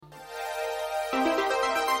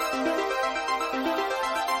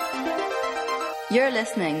You're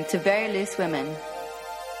listening to Very Loose Women.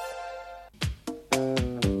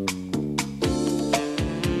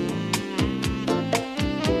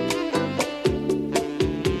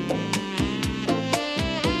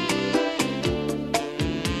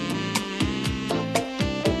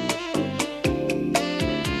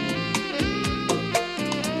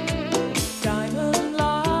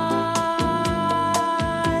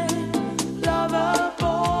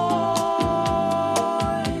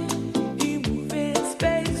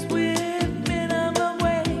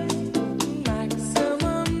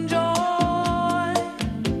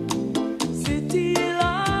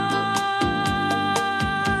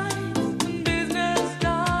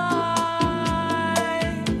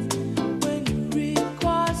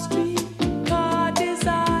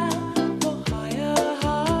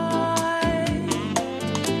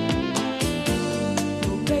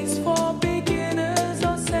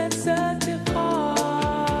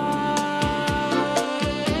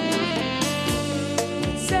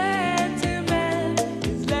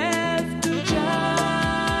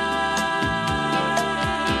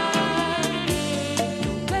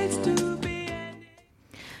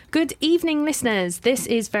 Good evening, listeners. This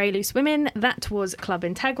is Very Loose Women. That was Club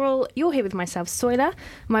Integral. You're here with myself, Soila,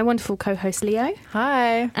 my wonderful co-host, Leo.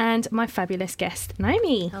 Hi. And my fabulous guest,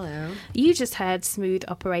 Naomi. Hello. You just heard Smooth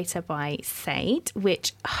Operator by Sade,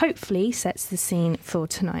 which hopefully sets the scene for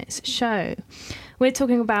tonight's show. We're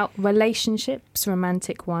talking about relationships,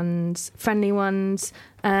 romantic ones, friendly ones,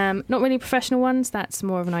 not really professional ones. That's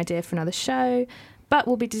more of an idea for another show. But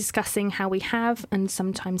we'll be discussing how we have and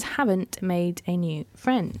sometimes haven't made a new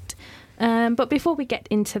friend. But before we get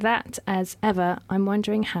into that, as ever, I'm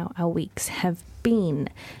wondering how our weeks have been.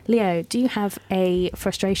 Leo, do you have a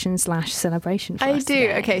frustration/celebration for us I do.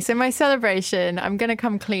 today? Okay, so my celebration, I'm going to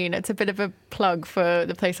come clean. It's a bit of a plug for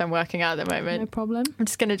the place I'm working at the moment. No problem. I'm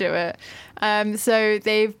just going to do it. So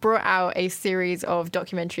they've brought out a series of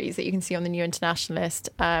documentaries that you can see on the New Internationalist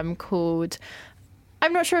called...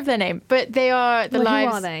 I'm not sure of their name, but they are the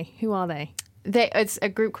lives... Who are they? It's a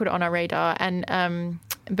group called On Our Radar, and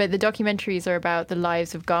but the documentaries are about the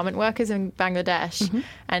lives of garment workers in Bangladesh,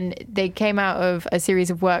 and they came out of a series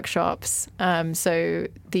of workshops. So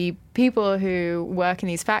the people who work in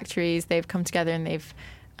these factories, they've come together and they've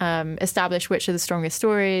established which are the strongest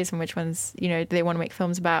stories and which ones they want to make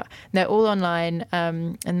films about. And they're all online,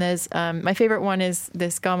 and there's my favorite one is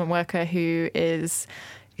this garment worker who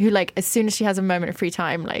like as soon as she has a moment of free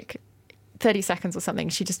time, like 30 seconds or something,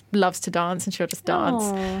 she just loves to dance and she'll just dance.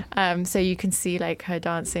 So you can see like her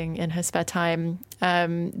dancing in her spare time.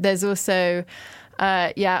 There's also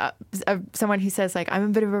someone who says like, I'm a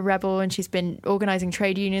bit of a rebel, and she's been organizing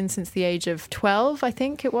trade unions since the age of 12, I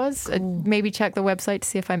think it was. Maybe check the website to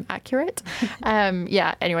see if I'm accurate.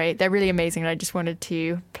 Anyway, they're really amazing, and I just wanted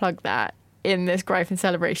to plug that in this Gripe and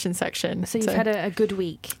Celebration section. So you've had a good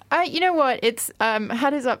week. You know what? It's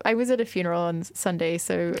I was at a funeral on Sunday,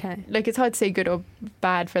 so like it's hard to say good or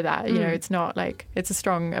bad for that. It's not like it's a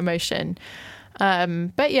strong emotion.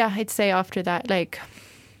 But yeah, I'd say after that, like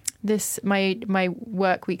my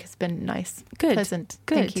work week has been nice, pleasant.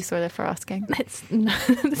 Good. Thank you, Soila, for asking. That's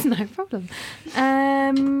no problem.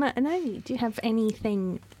 Naomi, do you have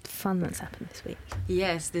anything fun that's happened this week?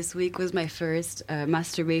 Yes, this week was my first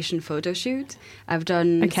masturbation photo shoot. I've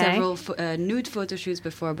done several nude photo shoots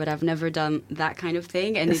before, but I've never done that kind of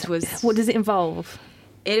thing. And it was... What does it involve?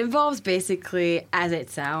 It involves basically, as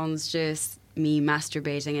it sounds, just me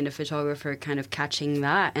masturbating and the photographer kind of catching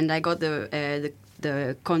that. And I got the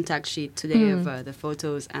contact sheet today of the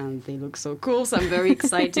photos, and they look so cool. So I'm very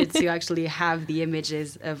excited to actually have the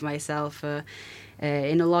images of myself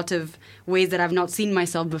in a lot of ways that I've not seen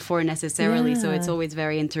myself before necessarily. So it's always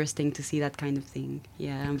very interesting to see that kind of thing.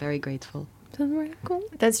 Yeah, I'm very grateful. That's very cool.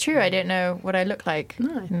 That's true. I don't know what I look like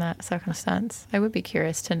in that circumstance. I would be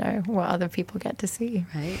curious to know what other people get to see.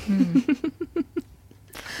 Right.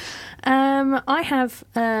 I have,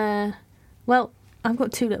 I've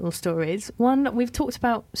got two little stories. One, we've talked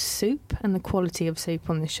about soup and the quality of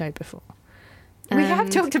soup on this show before. We have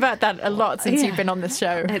talked about that a lot since you've been on this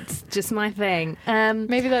show. It's just my thing.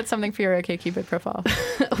 Maybe that's something for your OkCupid profile.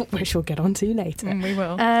 Which we'll get onto later. We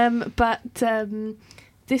will. But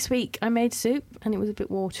this week I made soup and it was a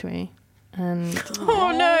bit watery. And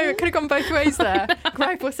oh no, it could have gone both ways there.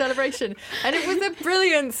 Gripe or celebration. And it was a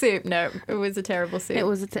brilliant soup. No, it was a terrible soup. It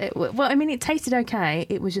was it tasted okay.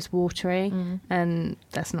 It was just watery, and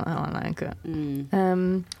that's not how I like it.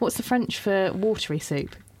 What's the French for watery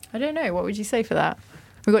soup? I don't know. What would you say for that?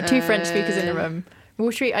 We've got two French speakers in the room.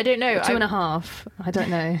 Watery, I don't know. 2.5. I don't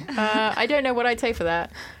know. I don't know what I'd say for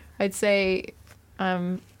that. I'd say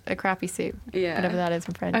a crappy soup. Yeah. Whatever that is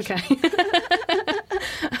in French. Okay.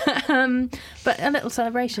 But a little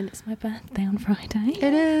celebration. It's my birthday on Friday.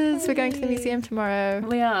 It is. We're going to the museum tomorrow.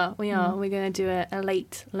 We are. We're going to do a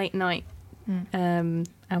late night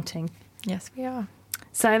outing. Yes, we are.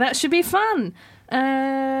 So that should be fun.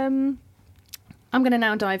 I'm going to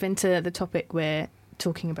now dive into the topic we're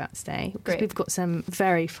talking about today, because we've got some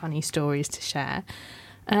very funny stories to share.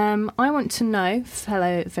 I want to know,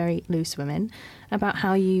 fellow very loose women, about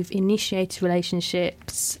how you've initiated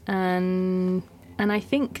relationships, and I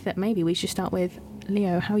think that maybe we should start with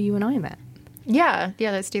Leo, how you and I met. Yeah,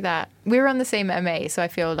 let's do that. We were on the same MA, so I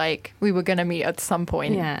feel like we were going to meet at some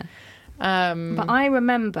point. Yeah. But I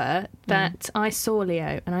remember that I saw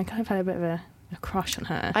Leo and I kind of had a bit of a crush on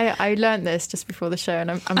her. I learned this just before the show,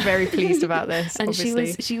 and I'm very pleased about this. And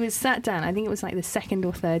obviously. she was sat down. I think it was like the second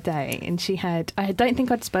or third day, and I don't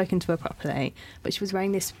think I'd spoken to her properly, but she was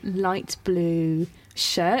wearing this light blue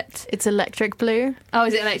shirt. It's electric blue. Oh,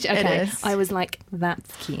 is it electric? Okay. It is. I was like,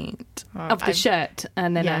 that's cute. Of the shirt,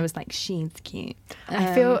 and then I was like, she's cute.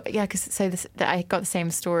 I feel because I got the same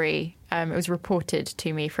story. It was reported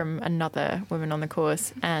to me from another woman on the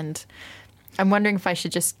course, and I'm wondering if I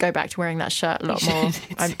should just go back to wearing that shirt a lot more.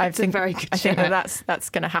 I think that's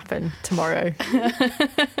going to happen tomorrow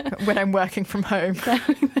when I'm working from home. There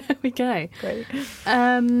we go. Great.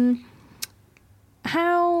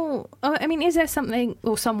 Is there something,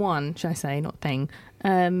 or someone, should I say, not thing,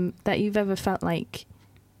 that you've ever felt like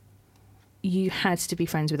you had to be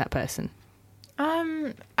friends with that person?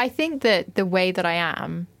 I think that the way that I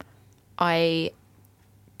am,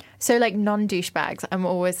 so like non-douchebags, I'm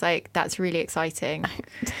always like, that's really exciting.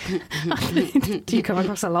 Do you come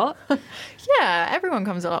across a lot? Yeah, everyone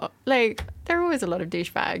comes a lot. Like, there are always a lot of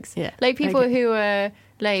douchebags. Yeah. Like people who are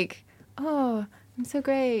like, oh, I'm so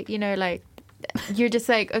great. You know, like, you're just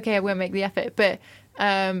like, okay, I won't make the effort. But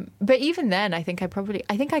even then, I think I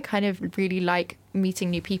kind of really like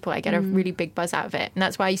meeting new people. I get a really big buzz out of it. And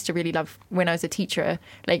that's why I used to really love, when I was a teacher,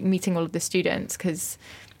 like meeting all of the students, because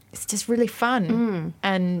it's just really fun.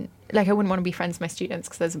 And like, I wouldn't want to be friends with my students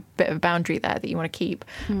because there's a bit of a boundary there that you want to keep.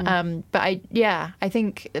 But I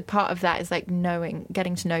think part of that is like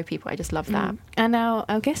getting to know people. I just love that. And now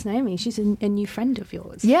our guest Naomi, she's a new friend of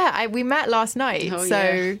yours. Yeah, we met last night.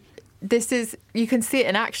 This is, you can see it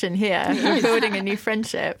in action here. We're building a new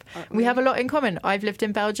friendship. We have a lot in common. I've lived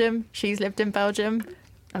in Belgium. She's lived in Belgium.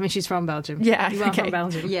 I mean, she's from Belgium. Yeah, you are from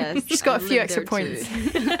Belgium. Yes. She's got a few extra points.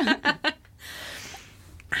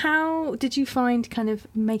 How did you find kind of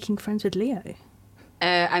making friends with Leo?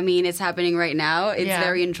 It's happening right now. It's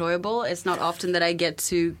very enjoyable. It's not often that I get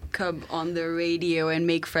to come on the radio and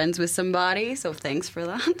make friends with somebody. So thanks for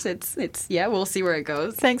that. It's we'll see where it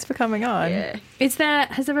goes. Thanks for coming on. Yeah. Has there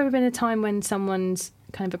ever been a time when someone's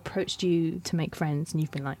kind of approached you to make friends and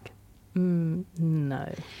you've been like,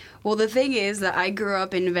 no? Well, the thing is that I grew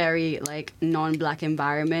up in very like non-black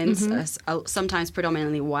environments, sometimes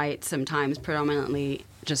predominantly white, sometimes predominantly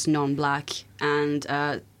just non-black, and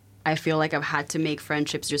I feel like I've had to make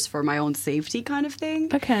friendships just for my own safety kind of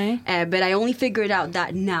thing. Okay. But I only figured out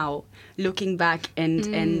that now, looking back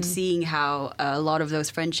and seeing how a lot of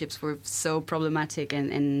those friendships were so problematic,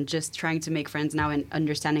 and just trying to make friends now and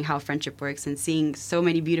understanding how friendship works and seeing so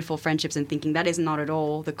many beautiful friendships and thinking that is not at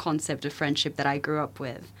all the concept of friendship that I grew up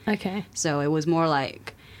with. Okay. So it was more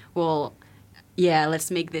like, well, yeah,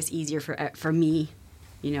 let's make this easier for me.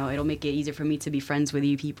 You know, it'll make it easier for me to be friends with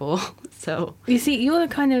you people. So you see, you're the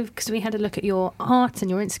kind of, because we had a look at your art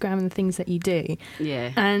and your Instagram and the things that you do.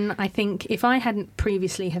 Yeah. And I think if I hadn't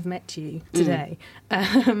previously have met you today,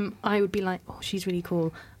 I would be like, oh, she's really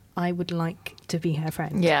cool. I would like to be her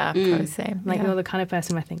friend. Yeah, probably same. Like you're the kind of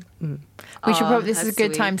person I think. We should probably. This is a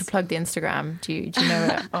good sweet. time to plug the Instagram. Do you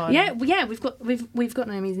know it? On? Yeah. We've got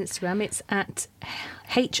Naomi's Instagram. It's at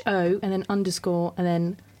HO and then underscore and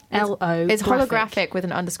then LO. It's graphic. holographic with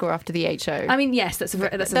an underscore after the HO. I mean, yes, that's a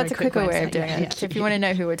very quicker way of doing it. it. If you want to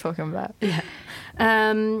know who we're talking about. Yeah.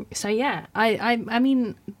 So yeah, I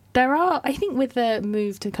mean, there are, I think with the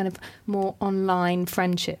move to kind of more online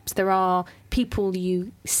friendships, there are people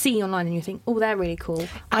you see online and you think, oh, they're really cool.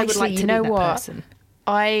 I would like to be that person.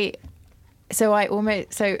 So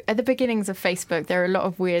at the beginnings of Facebook, there are a lot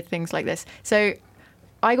of weird things like this. So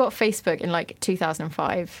I got Facebook in like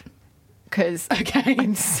 2005. Because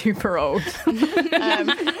I'm super old.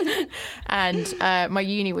 And my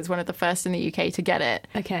uni was one of the first in the UK to get it.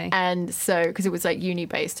 Okay. And so, because it was like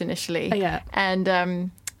uni-based initially. Oh, yeah.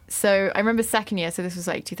 And so I remember second year, so this was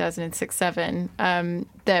like 2006-07,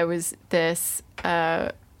 there was this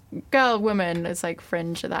woman, it's like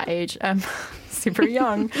fringe at that age, super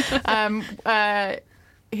young,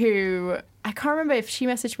 who... I I can't remember if she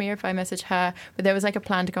messaged me or if I messaged her, but there was like a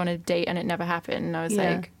plan to go on a date and it never happened. And I was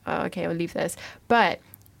like, oh, okay, I'll leave this. But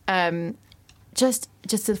just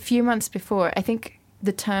a few months before, I think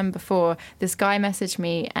the term before, this guy messaged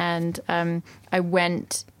me and I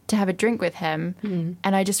went to have a drink with him,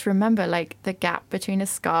 and I just remember like the gap between his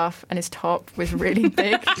scarf and his top was really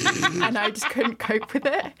big, and I just couldn't cope with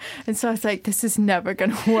it, and so I was like, this is never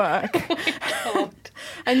gonna work. Oh my God.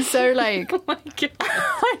 And so like, Oh my God.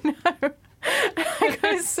 I know, I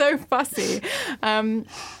was so fussy.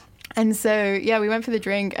 And so, yeah, we went for the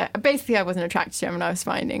drink. Basically, I wasn't attracted to him and I was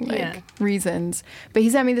finding like reasons. But he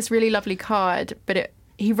sent me this really lovely card, but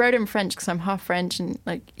he wrote it in French because I'm half French, and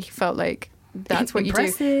like he felt like that's what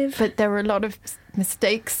Impressive. you do. But there were a lot of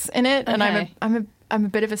mistakes in it, and I'm a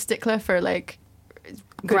bit of a stickler for like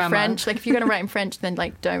good Grammar. French. Like if you're going to write in French, then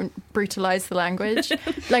like don't brutalize the language.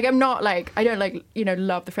 Like I'm not like, I don't like, you know,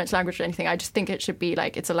 love the French language or anything. I just think it should be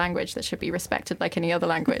like, it's a language that should be respected like any other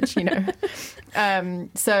language, you know.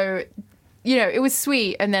 So, you know, it was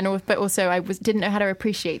sweet, and then but also I didn't know how to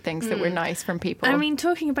appreciate things that were nice from people. I mean,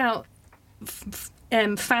 talking about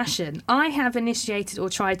fashion, I have initiated or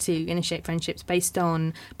tried to initiate friendships based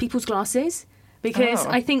on people's glasses, because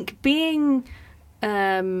I think being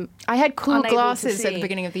I had cool unable to glasses at see. the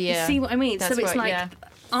beginning of the year. You see what I mean? That's so it's what- like yeah.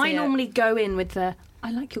 I See it. normally go in with the,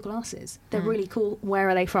 I like your glasses. They're really cool. Where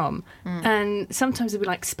are they from? And sometimes it'll be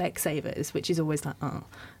like Specsavers, which is always like,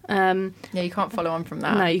 Yeah, you can't follow on from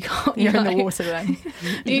that. no, you can't. You're in like- the water then.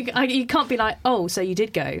 you can't be like, oh, so you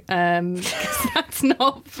did go. 'Cause that's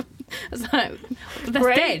not. That's, like, that's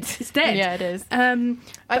Great. dead. It's dead. Yeah, it is. Um,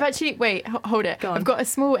 I've actually, wait, hold it. Go on. I've got a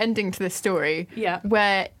small ending to this story. Yeah.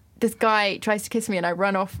 Where this guy tries to kiss me and I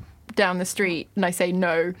run off down the street and I say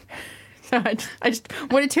no. So I just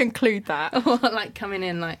wanted to include that. or like coming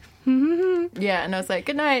in like. Yeah, and I was like,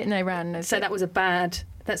 good night, and I ran. And I was So like, that was a bad.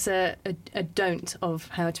 That's a don't of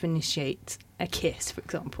how to initiate a kiss, for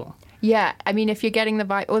example. yeah, I mean, if you're getting the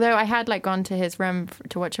vibe, although I had like gone to his room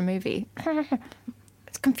to watch a movie.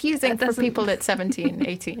 It's confusing That for doesn't- people at 17,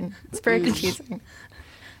 18. It's very confusing.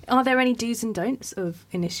 Are there any do's and don'ts of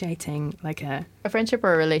initiating like a A friendship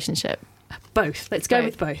or a relationship? both? Let's go Both.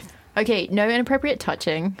 with both. Okay, no inappropriate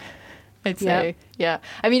touching, I'd say. Yeah.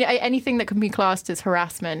 I mean, anything that can be classed as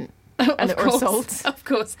harassment and, or assault. Of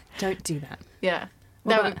course. Don't do that. Yeah. What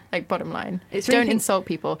That about- would, like, bottom line. It's Don't really- insult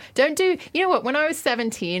people. Don't do... You know what? When I was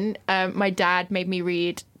 17, my dad made me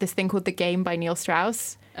read this thing called The Game by Neil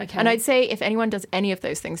Strauss. Okay. And I'd say if anyone does any of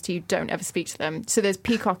those things to you, don't ever speak to them. So there's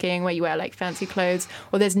peacocking, where you wear, like, fancy clothes.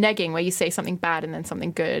 Or there's negging, where you say something bad and then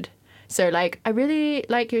something good. So, like, I really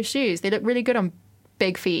like your shoes. They look really good on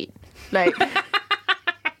big feet. Like...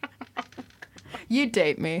 You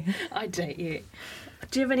date me. I date you.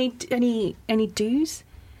 Do you have any do's?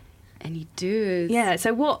 Any dudes? Yeah.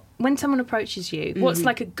 So what when someone approaches you, what's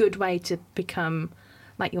like a good way to become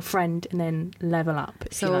like your friend and then level up?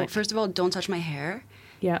 If you So like? first of all, don't touch my hair.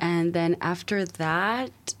 Yeah. And then after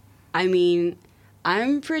that, I mean,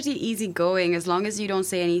 I'm pretty easygoing as long as you don't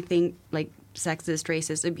say anything like sexist,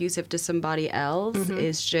 racist, abusive to somebody else.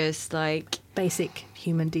 It's just like, Basic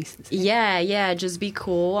human decency. yeah, just be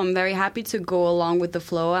cool. I'm very happy to go along with the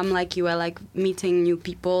flow. I'm like you, I like meeting new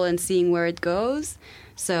people and seeing where it goes.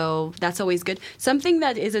 So that's always good. Something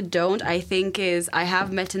that is a don't, I think, is I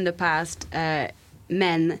have met in the past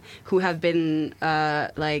men who have been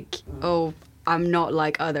like, oh, I'm not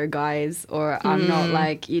like other guys, or I'm not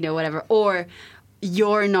like, you know, whatever, or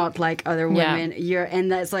you're not like other Yeah. women.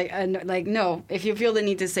 And that's like no. If you feel the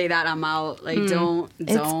need to say that, I'm out. Like don't.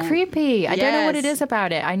 It's creepy. I don't know what it Yes. is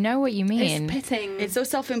about it. I know what you mean. It's pitting. It's so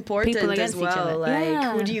self-important People as against each well. other. Like,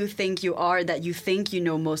 Yeah. who do you think you are that you think you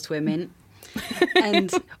know most women?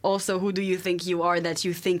 And also, who do you think you are that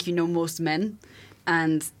you think you know most men?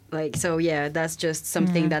 And like, so yeah, that's just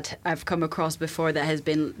something that I've come across before that has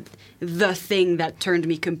been the thing that turned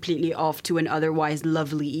me completely off to an otherwise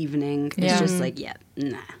lovely evening. It's Yeah. just like, yeah,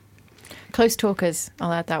 nah. Close talkers.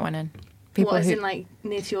 I'll add that one in. what, as in like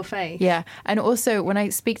near to your face? Yeah. And also, when I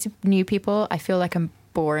speak to new people, I feel like I'm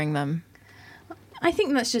boring them. I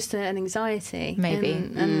think that's just an anxiety. Maybe.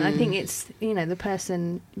 And I think it's, you know, the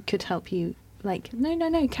person could help you, like,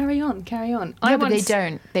 no, carry on. Yeah, but they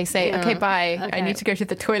don't. They say, Yeah. okay, bye. I Okay. need to go to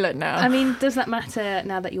the toilet now. I mean, does that matter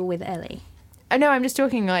now that you're with Ellie? I know, I'm just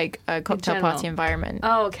talking like a cocktail general. party environment.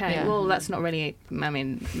 Oh, okay. Yeah. Well, that's not really, I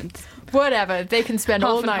mean... it's- Whatever. They can spend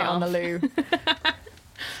Half all and night on the half. loo.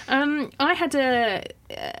 I had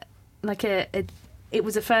it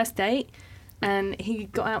was a first date, and he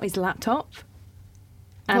got out his laptop,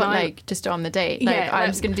 And what, like, just on the date? Like, I'm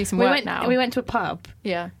just going to do some work now. We went to a pub.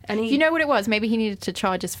 Yeah. And you know what it was? Maybe he needed to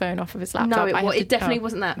charge his phone off of his laptop. No, it definitely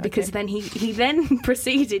wasn't that, because then he then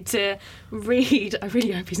proceeded to read. I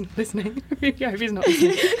really hope he's not listening. I really hope he's not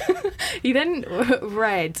listening. He then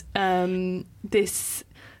read this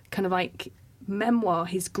kind of like memoir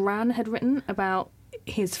his gran had written about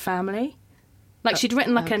his family. Like, she'd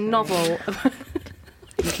written like a novel.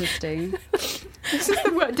 Interesting. This is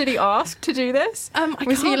the word. Did he ask to do this?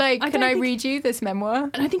 Was he like, can I read you this memoir?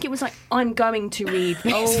 And I think it was like, I'm going to read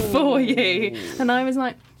this for you. And I was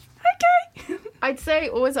like, okay. I'd say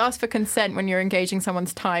always ask for consent when you're engaging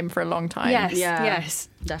someone's time for a long time. Yes, Yeah. yes.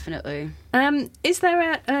 Definitely. Is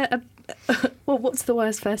there a well, what's the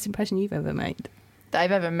worst first impression you've ever made? That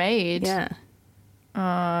I've ever made? Yeah.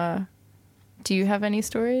 Do you have any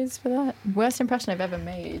stories for that? Worst impression I've ever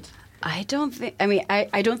made? I don't think. I mean,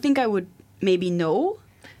 I don't think I would maybe know.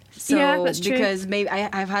 So, yeah, that's true. Because maybe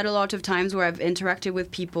I've had a lot of times where I've interacted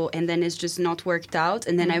with people and then it's just not worked out,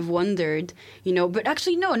 and then I've wondered, but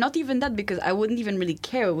actually no, not even that, because I wouldn't even really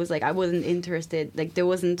care. It was like I wasn't interested. Like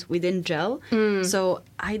we didn't gel. So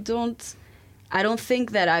I don't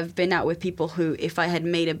think that I've been out with people who, if I had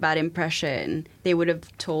made a bad impression, they would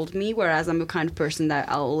have told me. Whereas I'm the kind of person that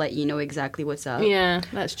I'll let you know exactly what's up. Yeah,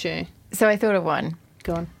 that's true. So I thought of one.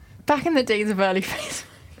 Go on. Back in the days of early Facebook.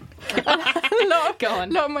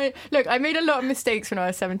 Look, I made a lot of mistakes when I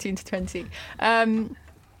was 17 to 20. It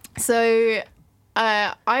was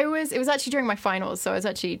actually during my finals, so I was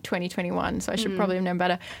actually 2021, so I should probably have known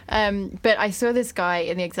better. But I saw this guy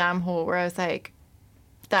in the exam hall where I was like,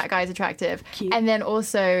 that guy's attractive. Cute. And then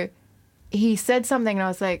also he said something and I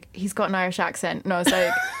was like, he's got an Irish accent. And I was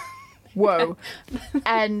like, whoa.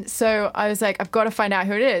 And so I was like, I've got to find out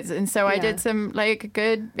who it is. And so I did some like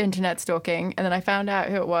good internet stalking, and then I found out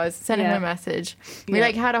who it was, sent him a message. We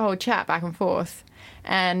like had a whole chat back and forth.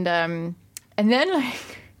 And then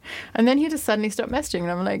he just suddenly stopped messaging,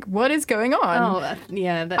 and I'm like, what is going on?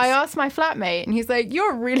 I asked my flatmate, and he's like,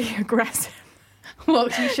 you're really aggressive. Well,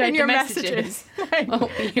 you showed in your messages.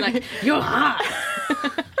 You're like, you're hot.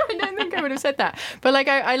 I don't think I would have said that, but like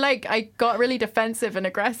I got really defensive and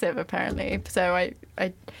aggressive apparently. So I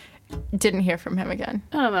didn't hear from him again.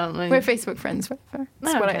 Oh well, we're Facebook friends. Whatever.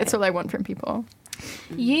 That's all I want from people.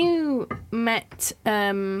 You met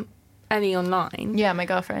Ellie online. Yeah, my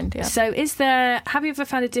girlfriend. Yeah. So have you ever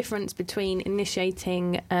found a difference between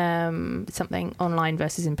initiating something online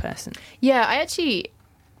versus in person? Yeah,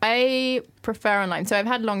 I prefer online. So I've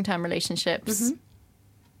had long-term relationships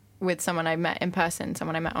with someone I met in person,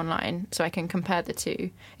 someone I met online, so I can compare the two.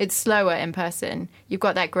 It's slower in person. You've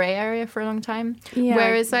got that grey area for a long time. Yeah.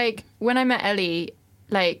 Whereas, like, when I met Ellie,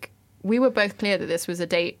 like, we were both clear that this was a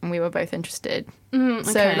date and we were both interested. Okay.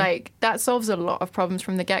 So, like, that solves a lot of problems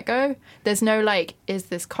from the get-go. There's no, like, is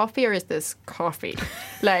this coffee or is this coffee?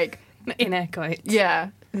 Like... in air quotes. Yeah.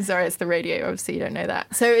 Sorry, it's the radio. Obviously, you don't know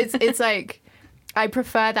that. So it's like... I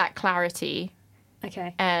prefer that clarity.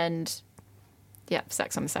 Okay. And, yeah,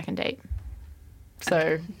 sex on the second date.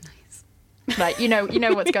 So, nice. Like, you know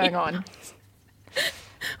what's going on.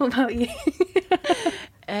 What about you?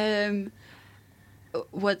 I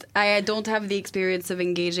don't have the experience of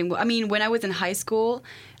engaging. I mean, when I was in high school,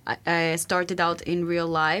 I started out in real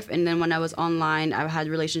life, and then when I was online, I had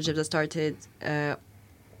relationships that started...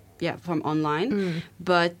 from online.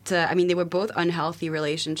 But, I mean, they were both unhealthy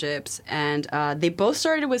relationships, and they both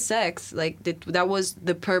started with sex. Like, that was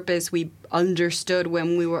the purpose we understood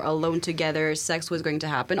when we were alone together. Sex was going to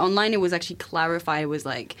happen. Online, it was actually clarified. It was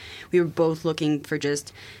like we were both looking for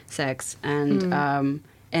just sex. And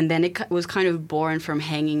then it was kind of born from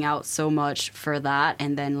hanging out so much for that,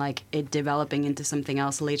 and then, like, it developing into something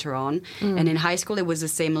else later on. And in high school, it was a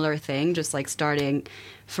similar thing, just, like, starting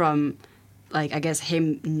from... like, I guess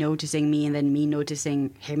him noticing me and then me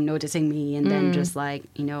noticing him noticing me and then just, like,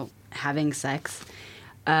 having sex.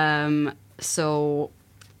 So,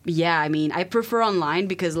 yeah, I mean, I prefer online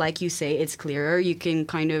because, like you say, it's clearer. You can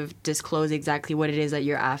kind of disclose exactly what it is that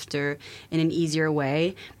you're after in an easier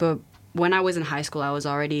way. But when I was in high school, I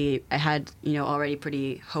had already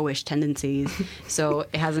pretty hoish tendencies. So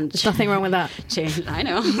it hasn't... There's nothing wrong with that. Changed. I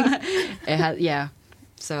know. It has, yeah.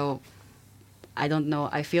 So... I don't know.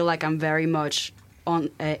 I feel like I'm very much on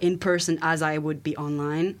in person as I would be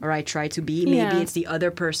online, or I try to be. Maybe it's the other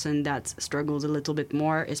person that struggles a little bit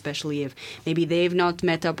more, especially if maybe they've not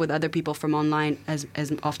met up with other people from online as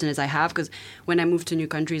often as I have. Because when I move to new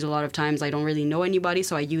countries, a lot of times I don't really know anybody,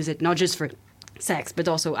 so I use it not just for sex, but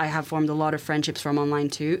also I have formed a lot of friendships from online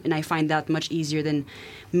too, and I find that much easier than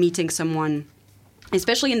meeting someone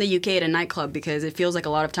especially in the UK at a nightclub, because it feels like a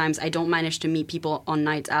lot of times I don't manage to meet people on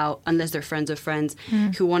nights out unless they're friends of friends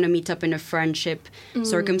who want to meet up in a friendship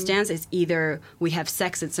circumstance. It's either we have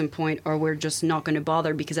sex at some point or we're just not going to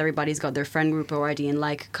bother because everybody's got their friend group already and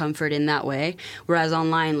like comfort in that way. Whereas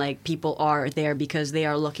online, like, people are there because they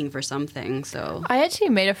are looking for something. So I actually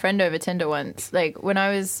made a friend over Tinder once. Like, when I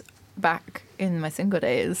was back in my single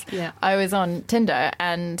days, I was on Tinder,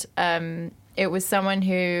 and it was someone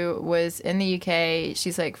who was in the UK.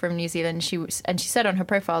 She's like from New Zealand. She said on her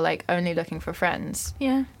profile, like, only looking for friends.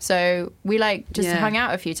 Yeah. So we like just hung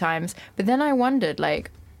out a few times. But then I wondered,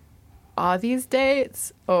 like, are these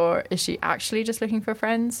dates, or is she actually just looking for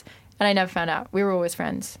friends? And I never found out. We were always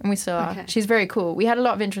friends, and we still are. Okay. She's very cool. We had a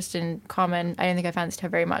lot of interest in common. I don't think I fancied her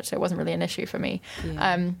very much, so it wasn't really an issue for me.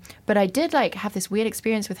 Yeah. But I did like have this weird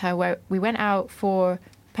experience with her where we went out for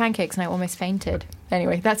pancakes and I almost fainted.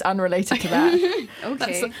 Anyway, that's unrelated to that.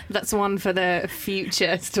 okay. That's one for the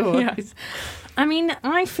future stories. I mean,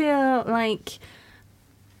 I feel like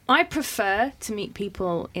I prefer to meet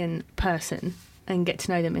people in person and get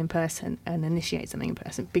to know them in person and initiate something in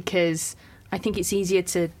person, because I think it's easier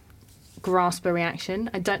to grasp a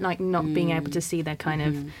reaction. I don't like not being able to see their kind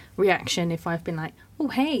of reaction if I've been like, oh,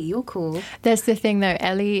 hey, you're cool. There's the thing, though.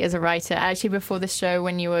 Ellie is a writer. Actually, before the show,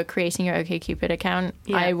 when you were creating your OkCupid account,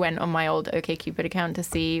 I went on my old OkCupid account to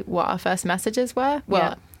see what our first messages were.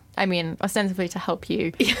 Well, I mean, ostensibly to help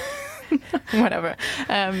you. Whatever.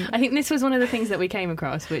 I think this was one of the things that we came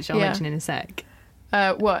across, which I'll mention in a sec.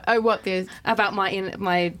 What? Oh, what? About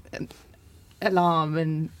my alarm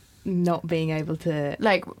and not being able to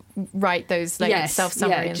like write those like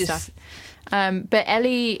self-summary and stuff. But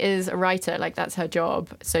Ellie is a writer, like that's her job.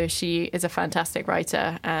 So she is a fantastic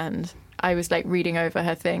writer, and I was like reading over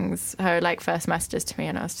her things, her like first messages to me,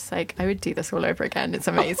 and I was just like, I would do this all over again. It's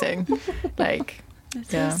amazing. Like,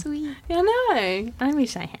 that's so sweet. I know. I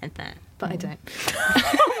wish I had that, but I don't.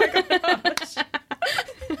 Oh my gosh.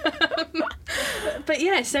 But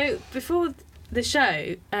yeah, so before the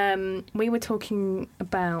show, we were talking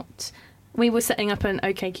about, we were setting up an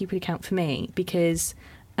OkCupid account for me because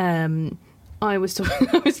I was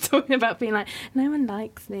talking about being like, no one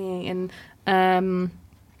likes me, and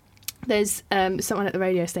there's someone at the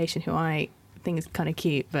radio station who I think is kind of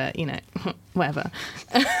cute, but you know, whatever.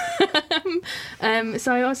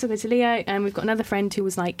 So I also go to Leo, and we've got another friend who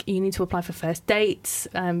was like, you need to apply for first dates,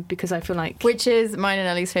 because I feel like, which is mine and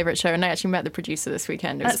Ellie's favourite show, and I actually met the producer this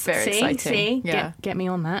weekend. It was very exciting. Get me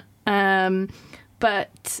on that.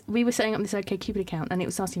 But we were setting up this OkCupid account, and it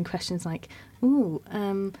was asking questions like, ooh,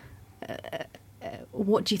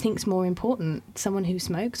 what do you think's more important, someone who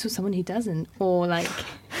smokes or someone who doesn't? Or like,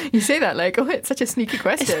 you say that like, oh, it's such a sneaky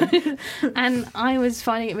question. And I was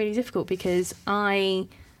finding it really difficult because I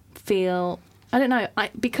feel, I don't know,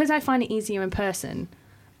 because I find it easier in person,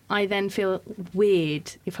 I then feel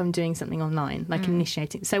weird if I'm doing something online, like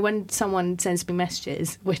initiating. So when someone sends me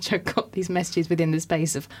messages, which I got these messages within the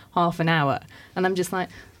space of half an hour, and I'm just like,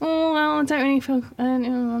 oh, well, I don't really feel,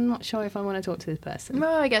 I'm not sure if I want to talk to this person.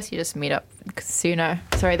 Well, I guess you just meet up sooner.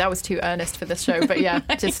 Sorry, that was too earnest for this show, but yeah,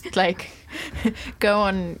 just like go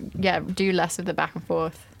on, do less of the back and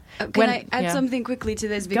forth. Can I add something quickly to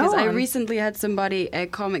this? Because I recently had somebody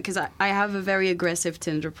comment, because I have a very aggressive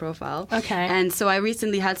Tinder profile. Okay. And so I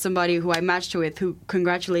recently had somebody who I matched with who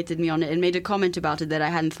congratulated me on it and made a comment about it that I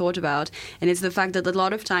hadn't thought about. And it's the fact that a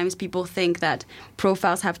lot of times people think that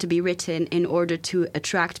profiles have to be written in order to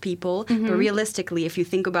attract people. Mm-hmm. But realistically, if you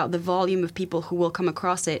think about the volume of people who will come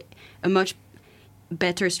across it, a much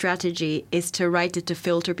better strategy is to write it to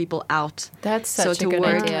filter people out. That's such a good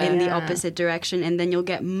work idea. in the opposite direction, and then you'll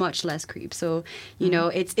get much less creep. So, you know,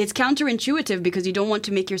 it's counterintuitive because you don't want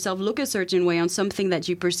to make yourself look a certain way on something that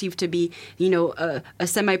you perceive to be, you know, a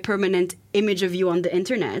semi-permanent image of you on the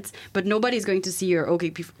internet, but nobody's going to see your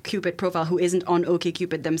OkCupid profile who isn't on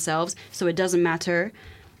OkCupid themselves, so it doesn't matter.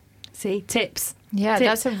 See, tips. Yeah,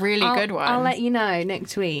 that's a really good one. I'll let you know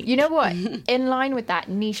next week. You know what? In line with that,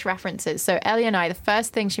 niche references. So Ellie and I, the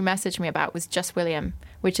first thing she messaged me about was Just William,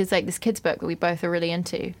 which is like this kids book that we both are really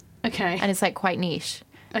into. Okay. And it's like quite niche.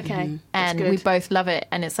 Okay. Mm-hmm. And we both love it.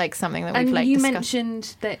 And it's like something that we've like discussed. And you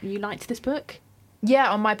mentioned that you liked this book?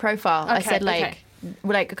 Yeah, on my profile. Okay, I said like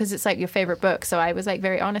because it's like your favorite book. So I was like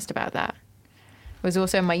very honest about that. It was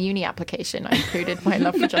also in my uni application. I included my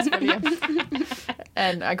love for Just William.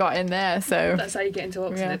 And I got in there, so... That's how you get into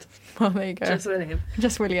Oxford. Yeah. Well, there you go. Just William.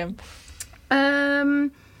 Just William.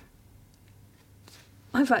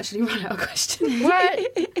 I've actually run out of questions.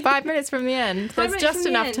 What? 5 minutes from the end. There's minutes just from the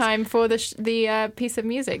enough end. time for the piece of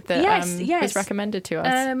music that Yes. was recommended to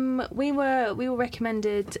us. We were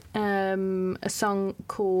recommended a song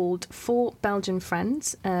called "For Belgian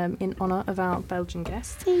Friends" in honour of our Belgian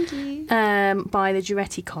guest. Thank you. By the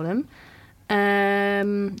Duetti Column.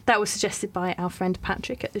 That was suggested by our friend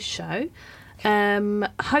Patrick at the show.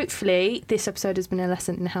 Hopefully, this episode has been a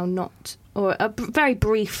lesson in how not, or a very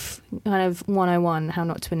brief kind of 101, how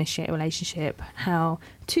not to initiate a relationship, how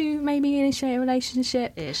to maybe initiate a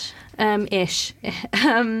relationship. Ish.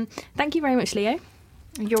 Thank you very much, Leo.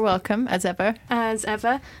 You're welcome, as ever. As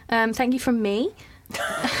ever. Thank you from me.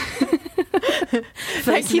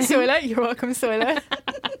 Thank you, Soila. You're welcome, Soila.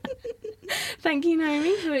 Thank you,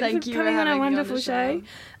 Naomi, for Thank you for coming on having our me on wonderful the show.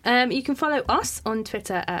 show. You can follow us on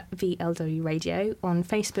Twitter at VLW Radio, on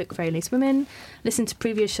Facebook, Very Loose Women. Listen to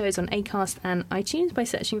previous shows on Acast and iTunes by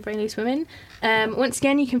searching Very Loose Women. Once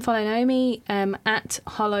again, you can follow Naomi at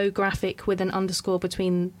holographic with an underscore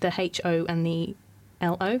between the HO and the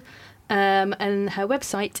LO. And her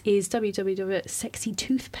website is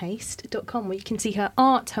www.sexytoothpaste.com, where you can see her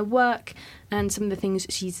art, her work, and some of the things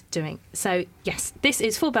she's doing. So, yes, this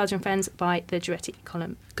is For Belgian Friends by the Duetti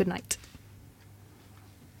Column. Good night.